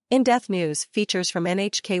In-depth news features from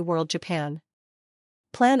NHK World Japan.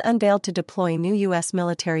 Plan unveiled to deploy new U.S.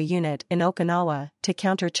 military unit in Okinawa to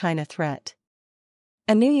counter China threat.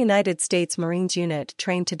 A new United States Marines unit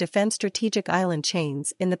trained to defend strategic island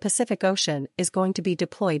chains in the Pacific Ocean is going to be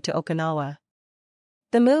deployed to Okinawa.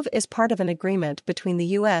 The move is part of an agreement between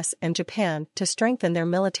the U.S. and Japan to strengthen their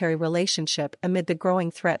military relationship amid the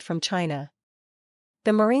growing threat from China.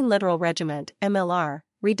 The Marine Littoral Regiment, MLR,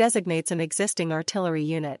 redesignates an existing artillery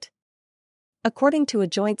unit. According to a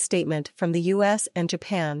joint statement from the U.S. and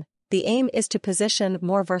Japan, the aim is to position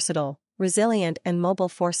more versatile, resilient and mobile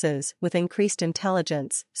forces with increased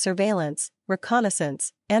intelligence, surveillance,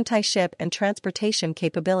 reconnaissance, anti-ship and transportation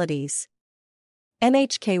capabilities.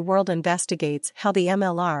 NHK World investigates how the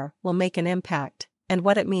MLR will make an impact, and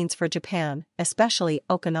what it means for Japan, especially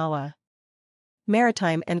Okinawa.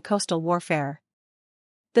 Maritime and coastal warfare.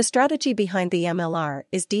 The strategy behind the MLR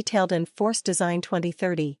is detailed in Force Design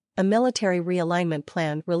 2030, a military realignment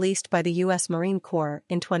plan released by the U.S. Marine Corps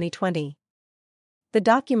in 2020. The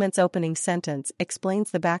document's opening sentence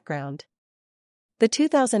explains the background. The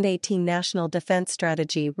 2018 National Defense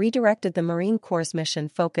Strategy redirected the Marine Corps' mission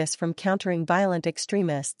focus from countering violent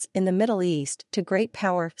extremists in the Middle East to great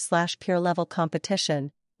power/peer-level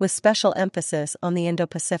competition, with special emphasis on the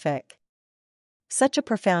Indo-Pacific. Such a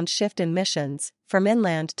profound shift in missions, from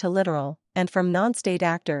inland to littoral, and from non-state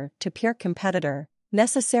actor to peer competitor,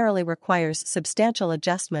 necessarily requires substantial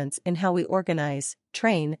adjustments in how we organize,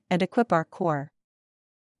 train, and equip our corps.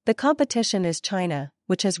 The competition is China,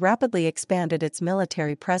 which has rapidly expanded its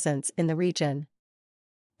military presence in the region.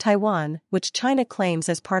 Taiwan, which China claims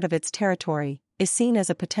as part of its territory, is seen as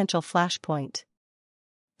a potential flashpoint.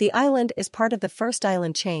 The island is part of the First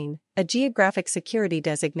Island Chain, a geographic security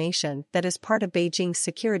designation that is part of Beijing's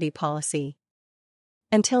security policy.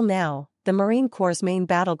 Until now, the Marine Corps' main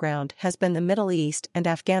battleground has been the Middle East and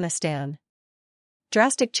Afghanistan.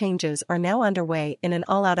 Drastic changes are now underway in an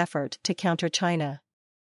all-out effort to counter China.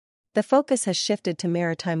 The focus has shifted to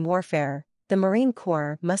maritime warfare. The Marine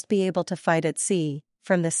Corps must be able to fight at sea,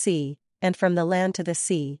 and from the land to the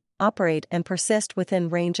sea, operate and persist within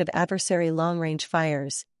range of adversary long-range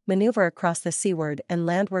fires, maneuver across the seaward and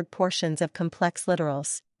landward portions of complex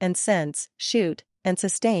littorals, and sense, shoot, and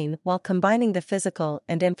sustain while combining the physical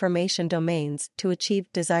and information domains to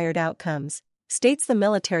achieve desired outcomes, states the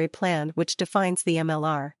military plan which defines the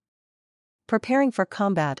MLR. Preparing for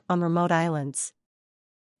combat on remote islands.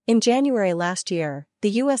 In January last year, the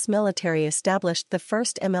U.S. military established the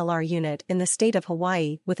first MLR unit in the state of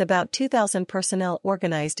Hawaii with about 2,000 personnel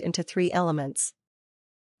organized into three elements.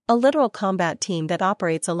 A littoral combat team that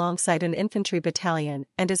operates alongside an infantry battalion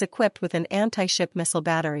and is equipped with an anti-ship missile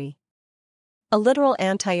battery. A littoral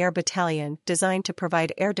anti-air battalion designed to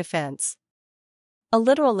provide air defense. A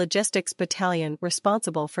littoral logistics battalion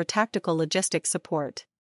responsible for tactical logistics support.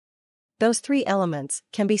 Those three elements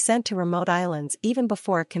can be sent to remote islands even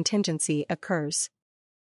before a contingency occurs.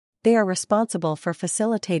 They are responsible for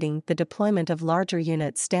facilitating the deployment of larger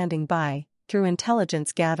units standing by, through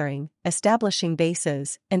intelligence gathering, establishing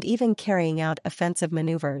bases, and even carrying out offensive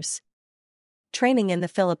maneuvers. Training in the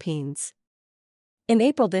Philippines. In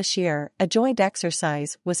April this year, a joint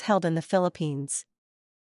exercise was held in the Philippines.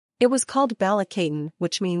 It was called Balakaitan,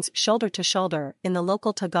 which means shoulder to shoulder in the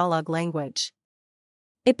local Tagalog language.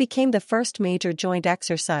 It became the first major joint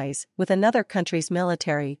exercise with another country's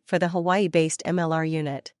military for the Hawaii-based MLR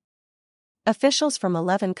unit. Officials from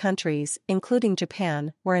 11 countries, including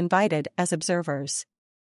Japan, were invited as observers.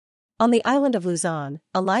 On the island of Luzon,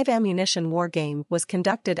 a live ammunition war game was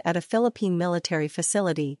conducted at a Philippine military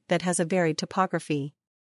facility that has a varied topography.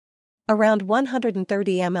 Around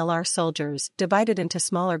 130 MLR soldiers, divided into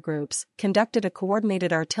smaller groups, conducted a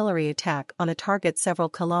coordinated artillery attack on a target several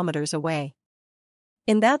kilometers away.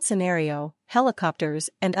 In that scenario, helicopters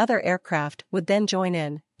and other aircraft would then join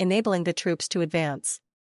in, enabling the troops to advance.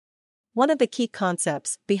 One of the key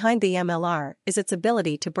concepts behind the MLR is its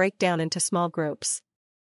ability to break down into small groups.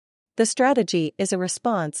 The strategy is a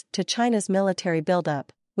response to China's military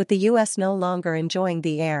buildup, with the U.S. no longer enjoying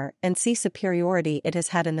the air and sea superiority it has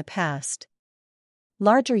had in the past.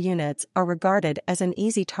 Larger units are regarded as an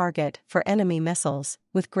easy target for enemy missiles,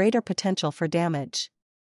 with greater potential for damage.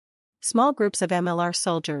 Small groups of MLR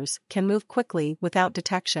soldiers can move quickly without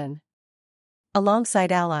detection.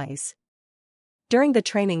 Alongside allies. During the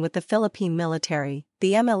training with the Philippine military,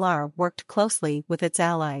 the MLR worked closely with its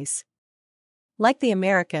allies. Like the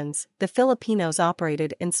Americans, the Filipinos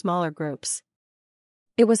operated in smaller groups.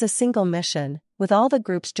 It was a single mission, with all the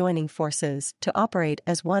groups joining forces to operate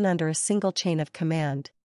as one under a single chain of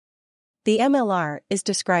command. The MLR is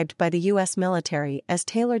described by the U.S. military as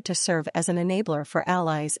tailored to serve as an enabler for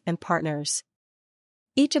allies and partners.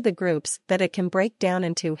 Each of the groups that it can break down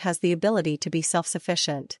into has the ability to be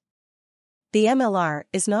self-sufficient. The MLR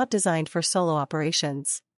is not designed for solo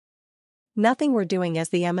operations. Nothing we're doing as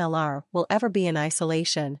the MLR will ever be in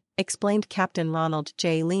isolation, explained Captain Ronald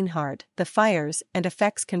J. Lienhardt, the Fires and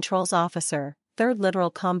Effects Controls Officer, 3rd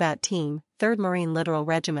Littoral Combat Team, 3rd Marine Littoral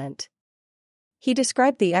Regiment. He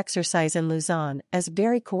described the exercise in Luzon as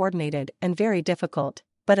very coordinated and very difficult,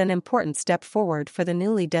 but an important step forward for the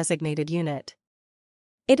newly designated unit.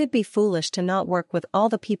 It'd be foolish to not work with all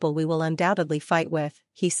the people we will undoubtedly fight with,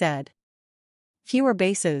 he said. Fewer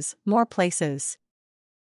bases, more places.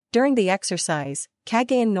 During the exercise,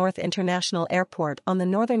 Cagayan North International Airport on the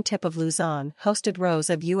northern tip of Luzon hosted rows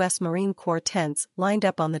of U.S. Marine Corps tents lined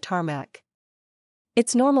up on the tarmac.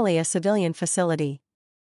 It's normally a civilian facility.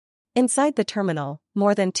 Inside the terminal,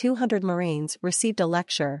 more than 200 Marines received a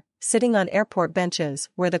lecture, sitting on airport benches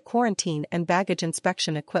where the quarantine and baggage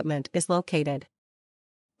inspection equipment is located.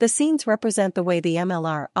 The scenes represent the way the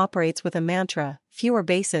MLR operates with a mantra: fewer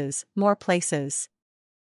bases, more places.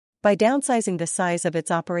 By downsizing the size of its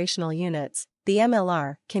operational units, the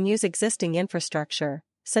MLR can use existing infrastructure,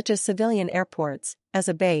 such as civilian airports, as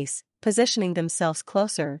a base, positioning themselves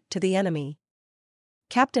closer to the enemy.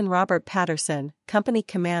 Captain Robert Patterson, Company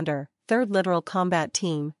Commander, 3rd Littoral Combat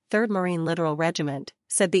Team, 3rd Marine Littoral Regiment,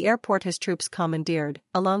 said the airport his troops commandeered,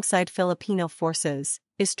 alongside Filipino forces,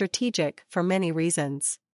 is strategic for many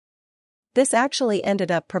reasons. This actually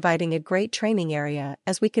ended up providing a great training area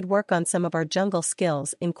as we could work on some of our jungle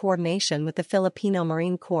skills in coordination with the Filipino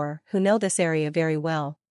Marine Corps, who know this area very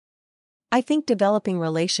well. I think developing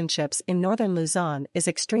relationships in northern Luzon is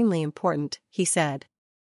extremely important, he said.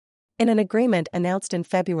 In an agreement announced in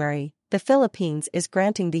February, the Philippines is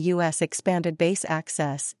granting the U.S. expanded base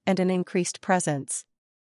access and an increased presence.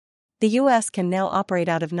 The U.S. can now operate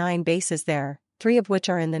out of 9 bases there, 3 of which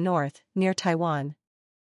are in the north, near Taiwan.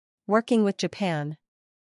 Working with Japan.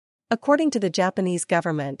 According to the Japanese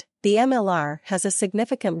government, the MLR has a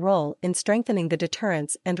significant role in strengthening the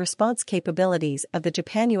deterrence and response capabilities of the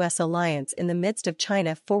Japan-US alliance in the midst of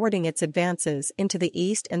China forwarding its advances into the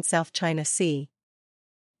East and South China Sea.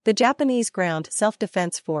 The Japanese Ground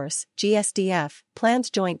Self-Defense Force, GSDF, plans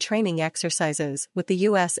joint training exercises with the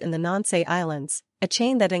U.S. in the Nansei Islands, a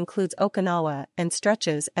chain that includes Okinawa and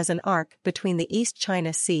stretches as an arc between the East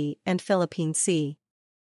China Sea and Philippine Sea.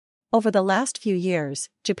 Over the last few years,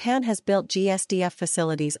 Japan has built GSDF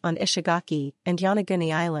facilities on Ishigaki and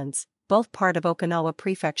Yonaguni Islands, both part of Okinawa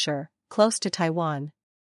Prefecture, close to Taiwan.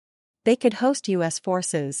 They could host U.S.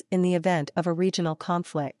 forces in the event of a regional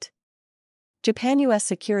conflict. Japan-U.S.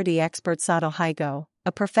 security expert Sato Haigo,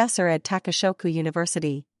 a professor at Takashoku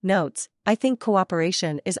University, notes, "I think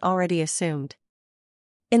cooperation is already assumed.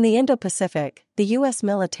 In the Indo-Pacific, the U.S.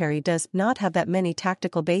 military does not have that many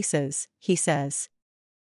tactical bases," he says.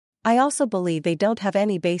 "I also believe they don't have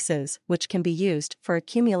any bases which can be used for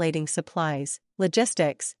accumulating supplies,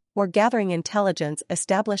 logistics, or gathering intelligence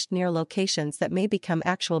established near locations that may become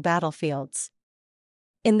actual battlefields.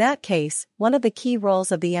 In that case, one of the key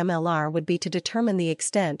roles of the MLR would be to determine the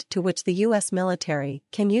extent to which the U.S. military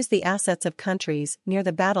can use the assets of countries near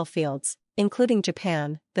the battlefields, including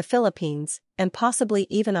Japan, the Philippines, and possibly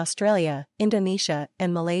even Australia, Indonesia,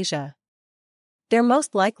 and Malaysia. They're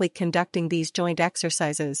most likely conducting these joint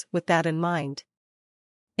exercises with that in mind."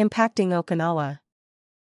 Impacting Okinawa.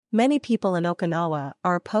 Many people in Okinawa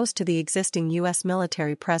are opposed to the existing U.S.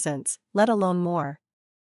 military presence, let alone more.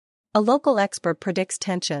 A local expert predicts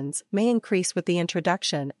tensions may increase with the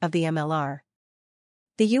introduction of the MLR.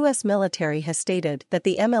 The U.S. military has stated that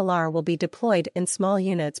the MLR will be deployed in small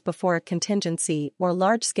units before a contingency or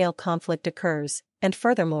large-scale conflict occurs, and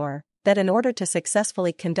furthermore, that in order to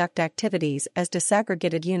successfully conduct activities as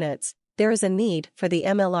disaggregated units, there is a need for the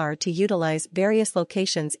MLR to utilize various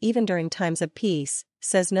locations even during times of peace,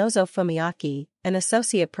 says Nozo Fumiaki, an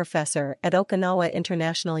associate professor at Okinawa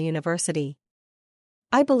International University.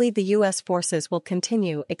 "I believe the U.S. forces will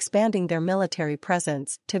continue expanding their military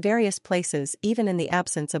presence to various places even in the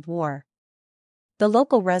absence of war. The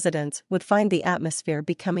local residents would find the atmosphere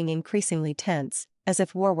becoming increasingly tense, as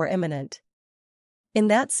if war were imminent. In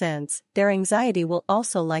that sense, their anxiety will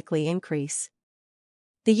also likely increase."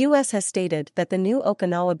 The U.S. has stated that the new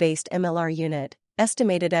Okinawa-based MLR unit,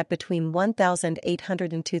 estimated at between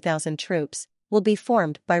 1,800 and 2,000 troops, will be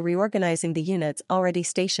formed by reorganizing the units already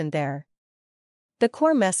stationed there. The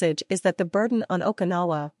core message is that the burden on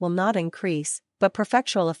Okinawa will not increase, but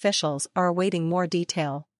prefectural officials are awaiting more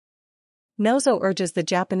detail. Nozo urges the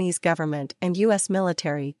Japanese government and U.S.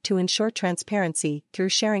 military to ensure transparency through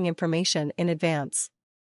sharing information in advance.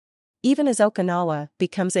 Even as Okinawa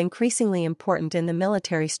becomes increasingly important in the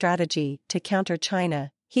military strategy to counter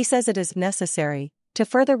China, he says it is necessary to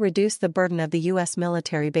further reduce the burden of the U.S.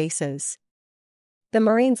 military bases. The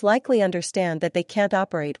Marines likely understand that they can't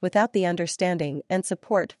operate without the understanding and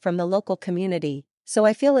support from the local community, so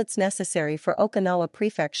I feel it's necessary for Okinawa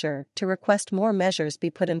Prefecture to request more measures be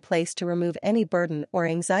put in place to remove any burden or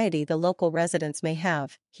anxiety the local residents may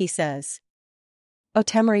have, he says.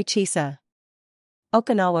 Otemuri Chisa,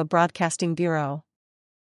 Okinawa Broadcasting Bureau.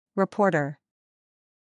 Reporter.